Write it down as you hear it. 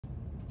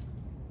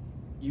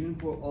even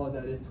for all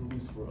that is to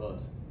lose for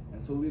us,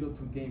 and so little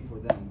to gain for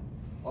them,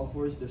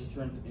 offers their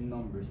strength in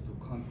numbers to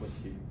conquest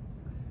here.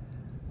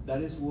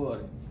 That is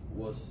what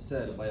was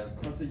said by a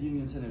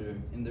Carthaginian senator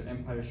in their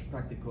empire's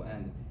practical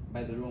end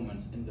by the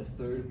Romans in the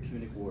Third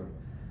Punic War.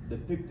 The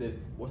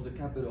Picted was the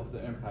capital of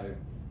the empire,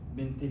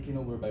 being taken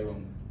over by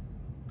Rome.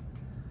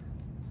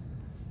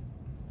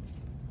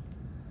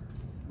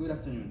 Good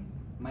afternoon,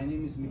 my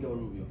name is Miguel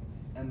Rubio,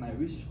 and my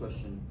research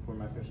question for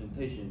my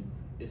presentation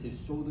is if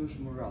soldiers'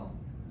 morale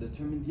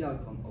determined the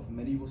outcome of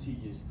medieval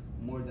sieges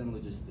more than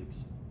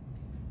logistics.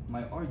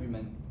 My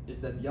argument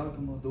is that the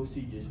outcome of those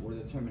sieges were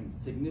determined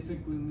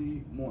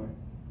significantly more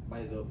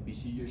by the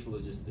besiegers'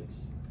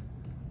 logistics.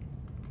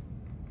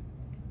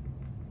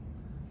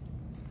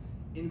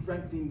 In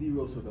Franklin D.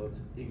 Roosevelt's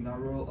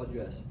inaugural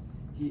address,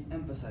 he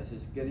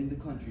emphasizes getting the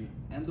country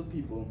and the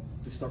people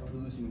to start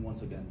producing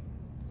once again.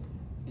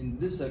 In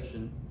this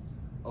section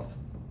of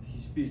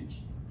his speech,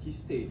 he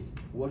states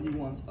what he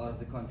wants out of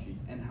the country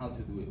and how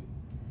to do it.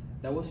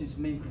 That was his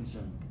main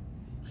concern.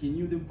 He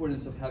knew the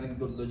importance of having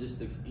good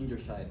logistics in your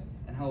side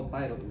and how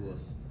vital it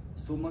was.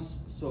 So much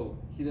so,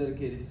 he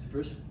dedicated his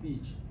first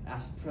speech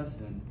as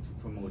president to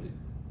promote it.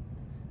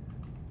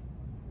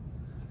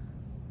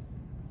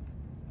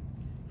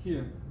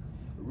 Here,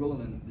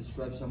 Roland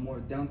describes a more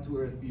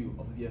down-to-earth view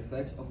of the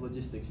effects of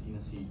logistics in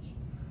a siege.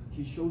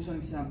 He shows an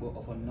example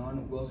of a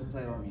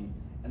non-well-supplied army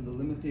and the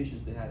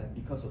limitations they had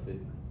because of it,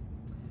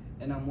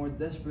 and a more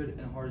desperate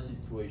and harder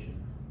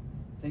situation.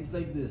 Things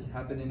like this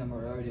happen in a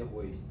variety of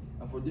ways,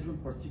 and for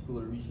different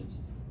particular reasons,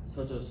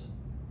 such as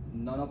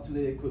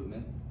non-up-to-date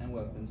equipment and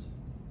weapons,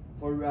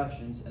 poor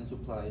rations and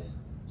supplies,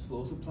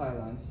 slow supply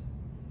lines,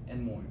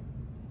 and more,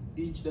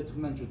 each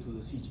detrimental to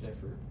the siege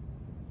effort.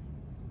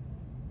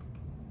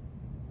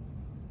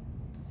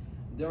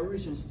 There are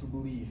reasons to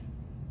believe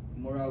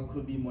morale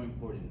could be more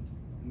important,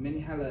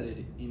 many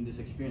highlighted in these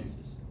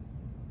experiences.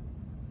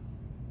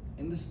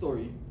 In the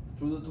story,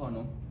 Through the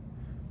Tunnel,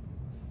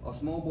 a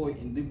small boy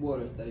in deep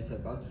waters that is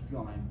about to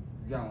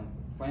drown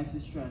finds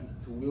his strength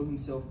to will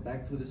himself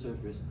back to the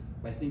surface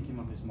by thinking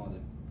of his mother.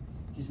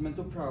 His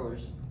mental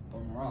prowess,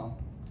 or morale,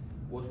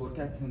 was what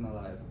kept him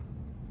alive.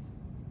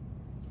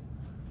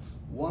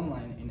 One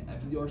line in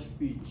FDR's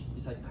speech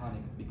is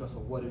iconic because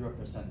of what it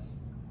represents.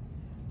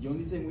 The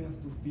only thing we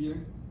have to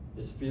fear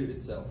is fear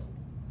itself.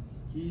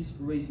 He is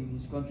raising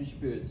his country's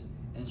spirits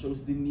and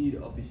shows the need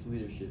of his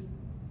leadership.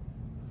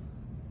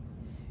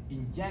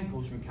 In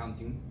Yanko's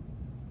recounting,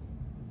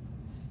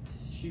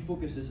 she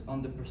focuses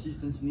on the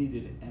persistence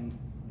needed and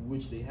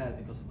which they had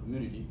because of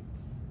community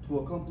to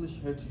accomplish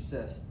her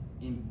success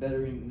in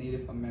bettering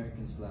Native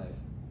Americans' life.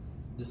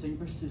 The same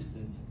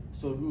persistence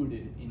so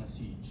rooted in a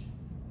siege.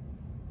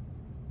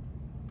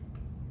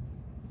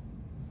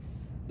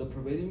 The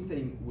prevailing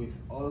thing with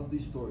all of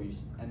these stories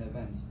and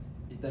events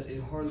is that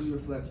it hardly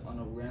reflects on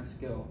a grand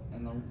scale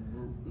and on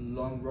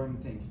long-running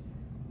things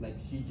like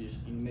sieges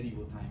in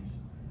medieval times.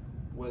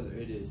 Whether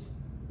it is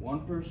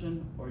one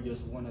person or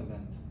just one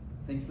event,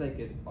 things like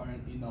it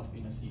aren't enough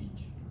in a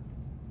siege.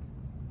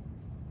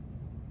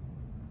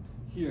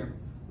 Here,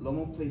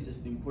 Lomo places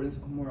the importance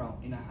of morale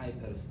in a high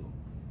pedestal.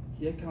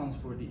 He accounts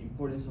for the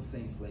importance of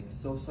things like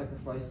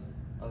self-sacrifice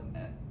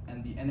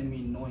and the enemy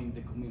knowing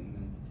the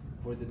commitment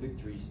for the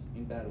victories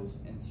in battles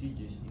and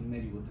sieges in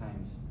medieval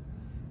times.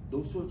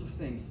 Those sorts of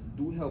things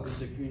do help in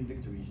securing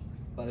victories,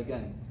 but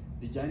again,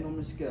 the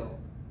ginormous scale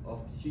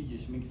of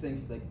sieges make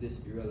things like this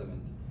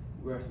irrelevant,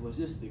 whereas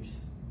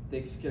logistics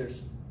takes care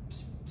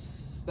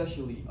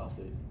specially of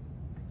it.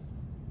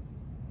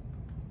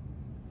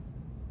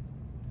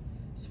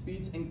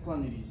 Speeds and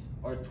quantities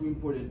are too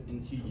important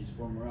in sieges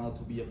for morale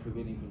to be a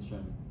prevailing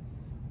concern.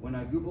 When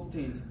a group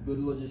obtains good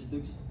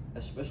logistics,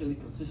 especially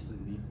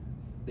consistently,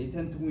 they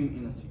tend to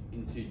win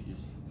in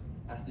sieges.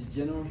 As the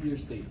general here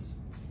states,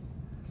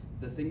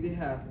 the thing they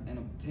have and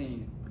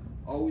obtain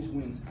always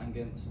wins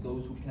against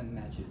those who can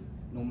match it,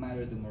 no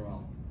matter the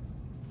morale.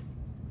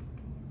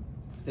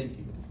 Thank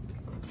you.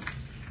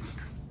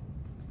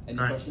 Any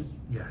questions?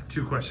 Yeah,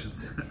 2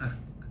 questions.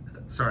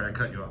 Sorry, I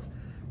cut you off.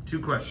 2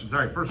 questions.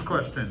 All right, first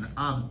question.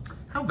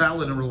 How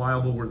valid and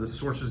reliable were the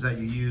sources that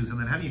you used, and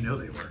then how do you know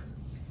they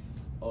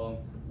were?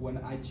 When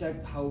I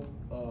checked how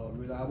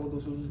reliable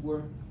those sources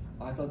were,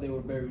 I thought they were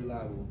very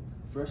reliable.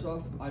 First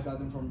off, I got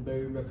them from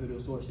very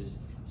reputable sources,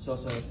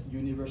 such as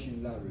university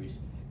libraries,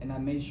 and I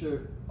made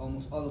sure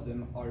almost all of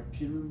them are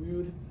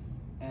peer-reviewed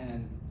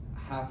and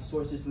have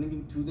sources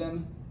linking to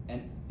them,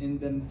 and in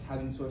them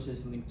having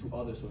sources linked to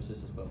other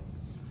sources as well.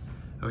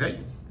 Okay.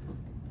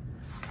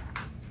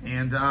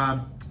 And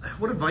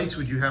what advice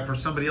would you have for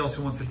somebody else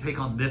who wants to take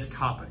on this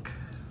topic?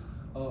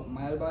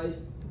 My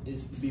advice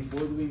is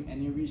before doing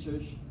any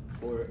research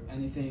or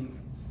anything,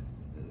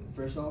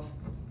 first off,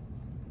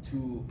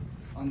 to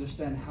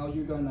understand how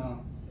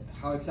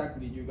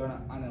exactly you're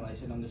gonna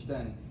analyze and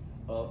understand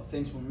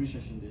things from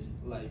researching this,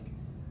 like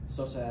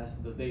such as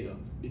the data,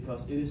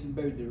 because it isn't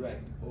very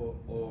direct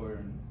or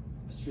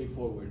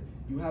straightforward.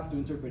 You have to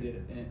interpret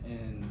it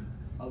in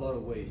a lot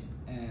of ways,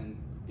 and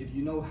if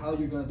you know how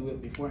you're gonna do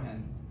it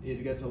beforehand,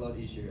 it gets a lot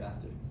easier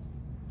after.